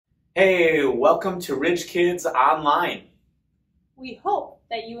Hey, welcome to Rich Kids Online. We hope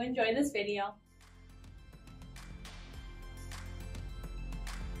that you enjoy this video.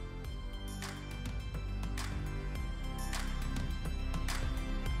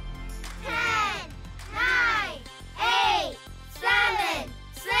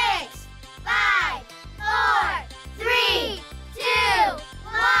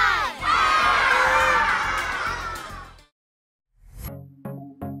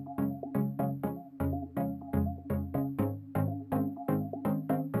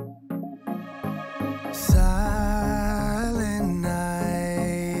 Silent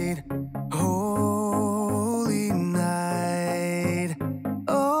night, holy night,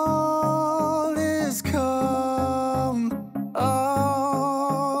 all is calm,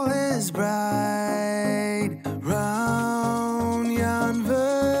 all is bright, round yon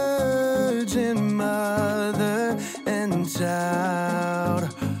virgin mother and child,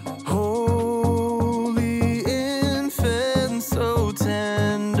 holy infant, so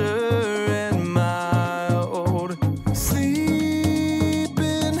tender.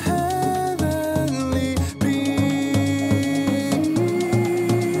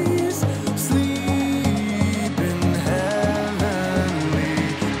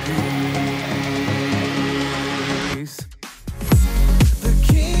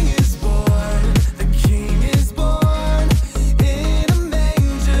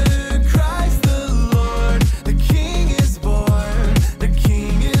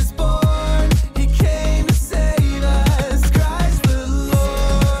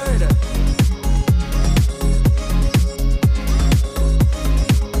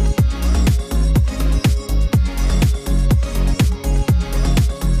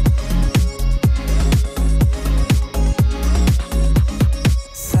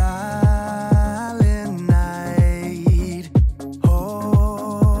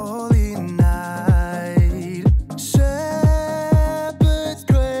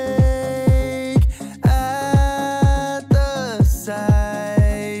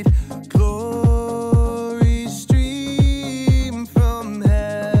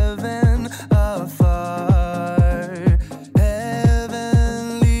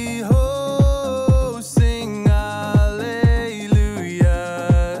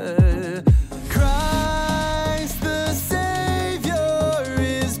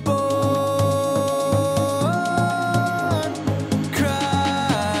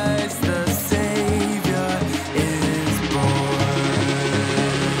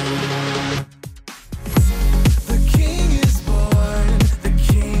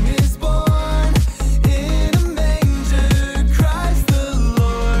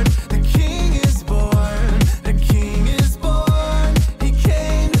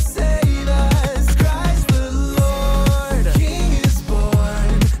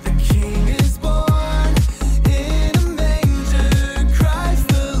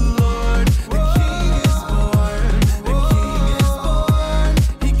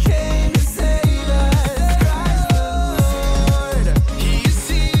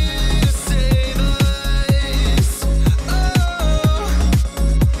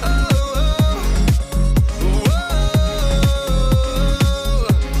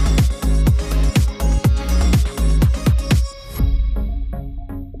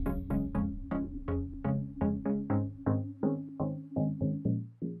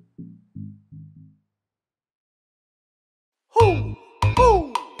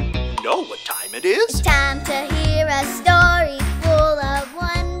 You know what time it is? It's time to hear a story full of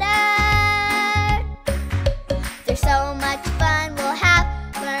wonder. There's so much fun we'll have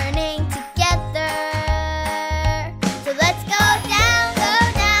learning together. So let's go down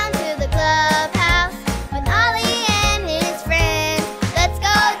to the clubhouse with Ollie and his friends. Let's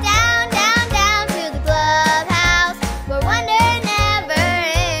go down to the clubhouse where wonder never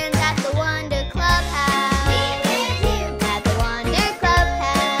ends at the Wonder Clubhouse. Meet with you at the Wonder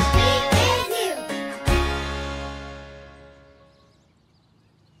Clubhouse. Meet with you.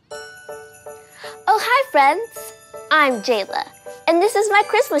 Oh, hi friends! I'm Jayla, and this is my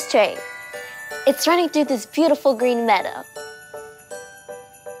Christmas train. It's running through this beautiful green meadow.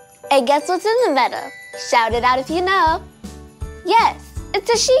 And guess what's in the meadow? Shout it out if you know. Yes, it's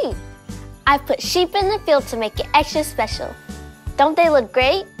a sheep. I put sheep in the field to make it extra special. Don't they look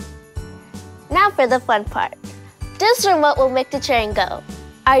great? Now for the fun part. This remote will make the train go.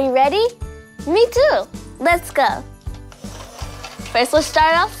 Are you ready? Me too. Let's go. First, we'll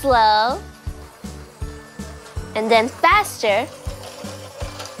start off slow, and then faster.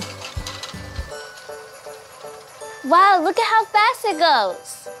 Wow, look at how fast it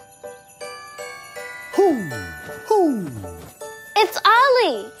goes. Hoo, hoo. It's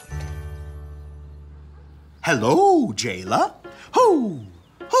Ollie. Hello, Jayla. Ho,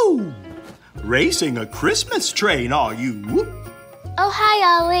 ho. Racing a Christmas train, are you? Oh,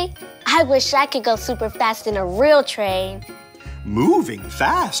 hi, Ollie. I wish I could go super fast in a real train. Moving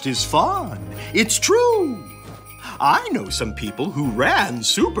fast is fun. It's true. I know some people who ran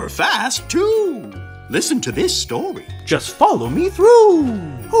super fast, too. Listen to this story. Just follow me through.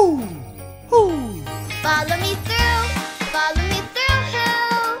 Hoo, hoo. Follow me through, follow me through,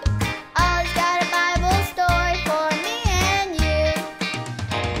 who? Ollie's got a Bible story for me and you.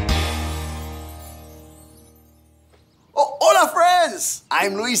 Oh, hola, friends!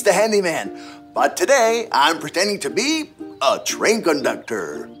 I'm Luis the Handyman, but today I'm pretending to be a train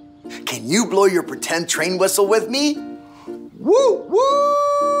conductor. Can you blow your pretend train whistle with me? Woo,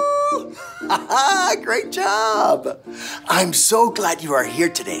 woo! Great job! I'm so glad you are here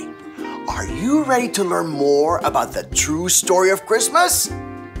today. Are you ready to learn more about the true story of Christmas?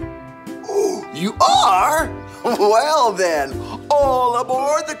 Oh, you are? Well then, all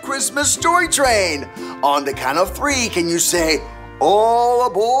aboard the Christmas story train. On the count of 3, can you say, all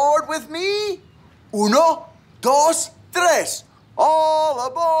aboard with me? 1, 2, 3. All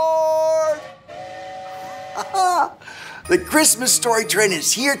aboard! The Christmas story train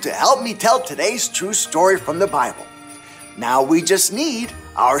is here to help me tell today's true story from the Bible. Now we just need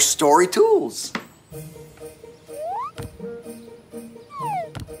our story tools.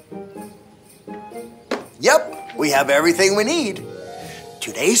 Yep, we have everything we need.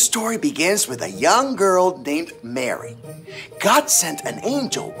 Today's story begins with a young girl named Mary. God sent an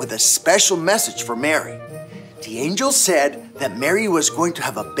angel with a special message for Mary. The angel said that Mary was going to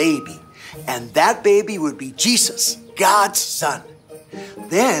have a baby, and that baby would be Jesus, God's son.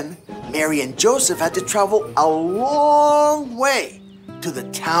 Then Mary and Joseph had to travel a long way to the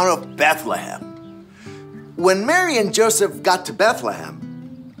town of Bethlehem. When Mary and Joseph got to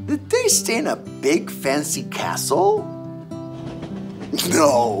Bethlehem, did they stay in a big fancy castle?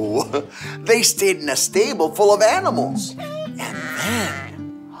 No, they stayed in a stable full of animals. And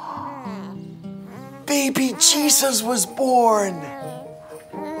then, baby Jesus was born.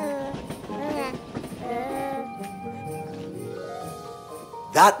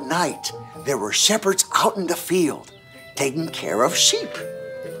 That night, there were shepherds out in the field, taking care of sheep.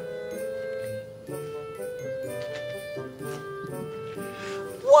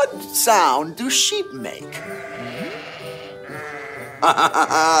 What sound do sheep make?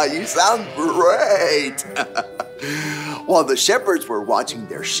 You sound great! While the shepherds were watching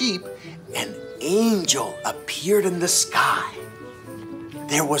their sheep, an angel appeared in the sky.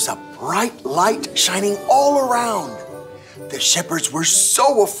 There was a bright light shining all around. The shepherds were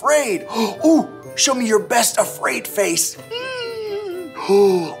so afraid. Oh, show me your best afraid face.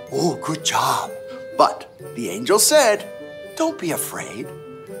 Oh, good job. But the angel said, don't be afraid.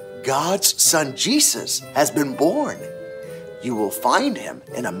 God's son Jesus has been born. You will find him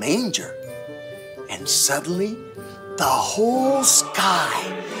in a manger. And suddenly, the whole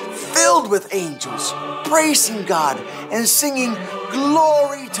sky filled with angels, praising God and singing,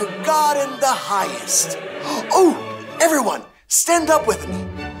 glory to God in the highest. Oh, everyone, stand up with me.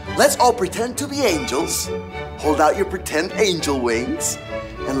 Let's all pretend to be angels. Hold out your pretend angel wings.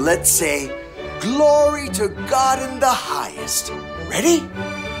 And let's say, glory to God in the highest. Ready?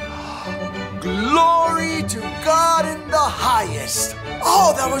 Glory to God in the highest.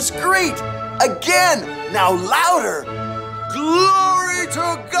 Oh, that was great. Again, now louder. Glory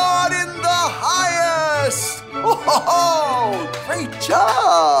to God in the highest. Oh, great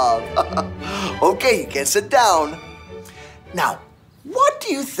job. Okay, you can sit down. Now, what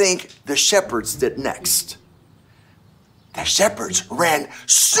do you think the shepherds did next? The shepherds ran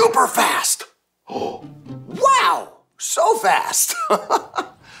super fast. Oh, wow, so fast.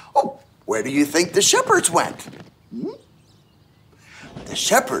 Oh, where do you think the shepherds went? The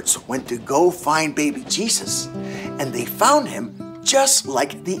shepherds went to go find baby Jesus, and they found him just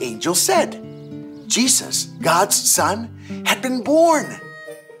like the angel said. Jesus, God's son, had been born.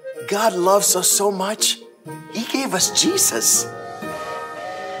 God loves us so much, he gave us Jesus.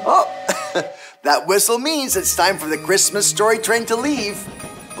 Oh, that whistle means it's time for the Christmas story train to leave.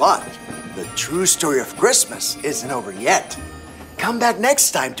 But the true story of Christmas isn't over yet. Come back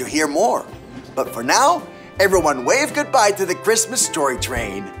next time to hear more. But for now, everyone wave goodbye to the Christmas story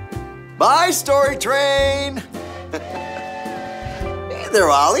train. Bye, story train! Hey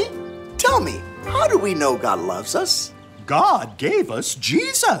there, Ollie. Tell me, how do we know God loves us? God gave us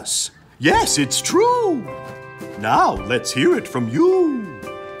Jesus. Yes, it's true. Now let's hear it from you.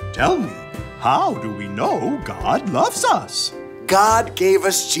 Tell me, how do we know God loves us? God gave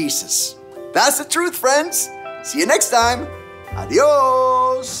us Jesus. That's the truth, friends. See you next time.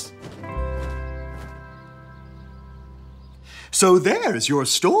 Adios. So there's your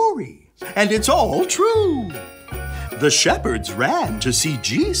story, and it's all true. The shepherds ran to see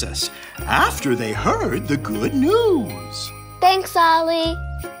Jesus after they heard the good news. Thanks, Ollie.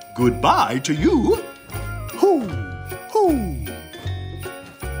 Goodbye to you. Hoo, hoo.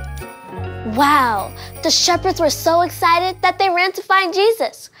 Wow, the shepherds were so excited that they ran to find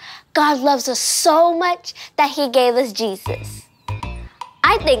Jesus. God loves us so much that he gave us Jesus.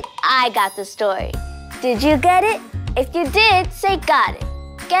 I think I got the story. Did you get it? If you did, say got it.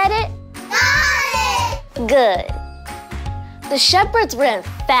 Get it? Got it! Good. The shepherds ran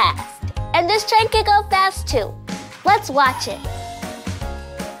fast, and this train can go fast too. Let's watch it.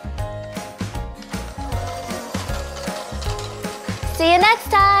 See you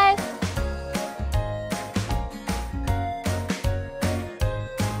next time.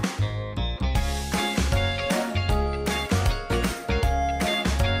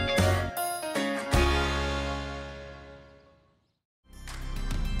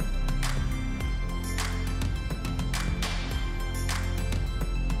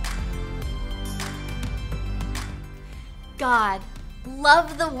 God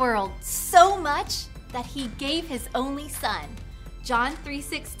loved the world so much that he gave his only son. John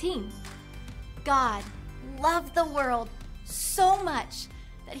 3:16. God loved the world so much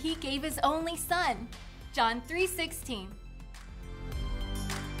that he gave his only son. John 3:16.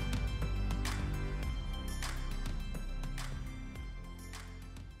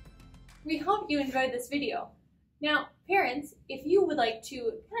 We hope you enjoyed this video. Now, parents, if you would like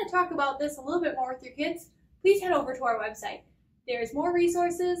to kind of talk about this a little bit more with your kids, please head over to our website. There's more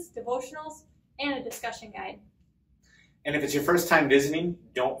resources, devotionals, and a discussion guide. And if it's your first time visiting,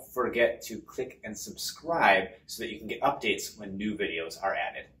 don't forget to click and subscribe so that you can get updates when new videos are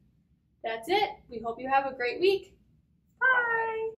added. That's it. We hope you have a great week. Bye!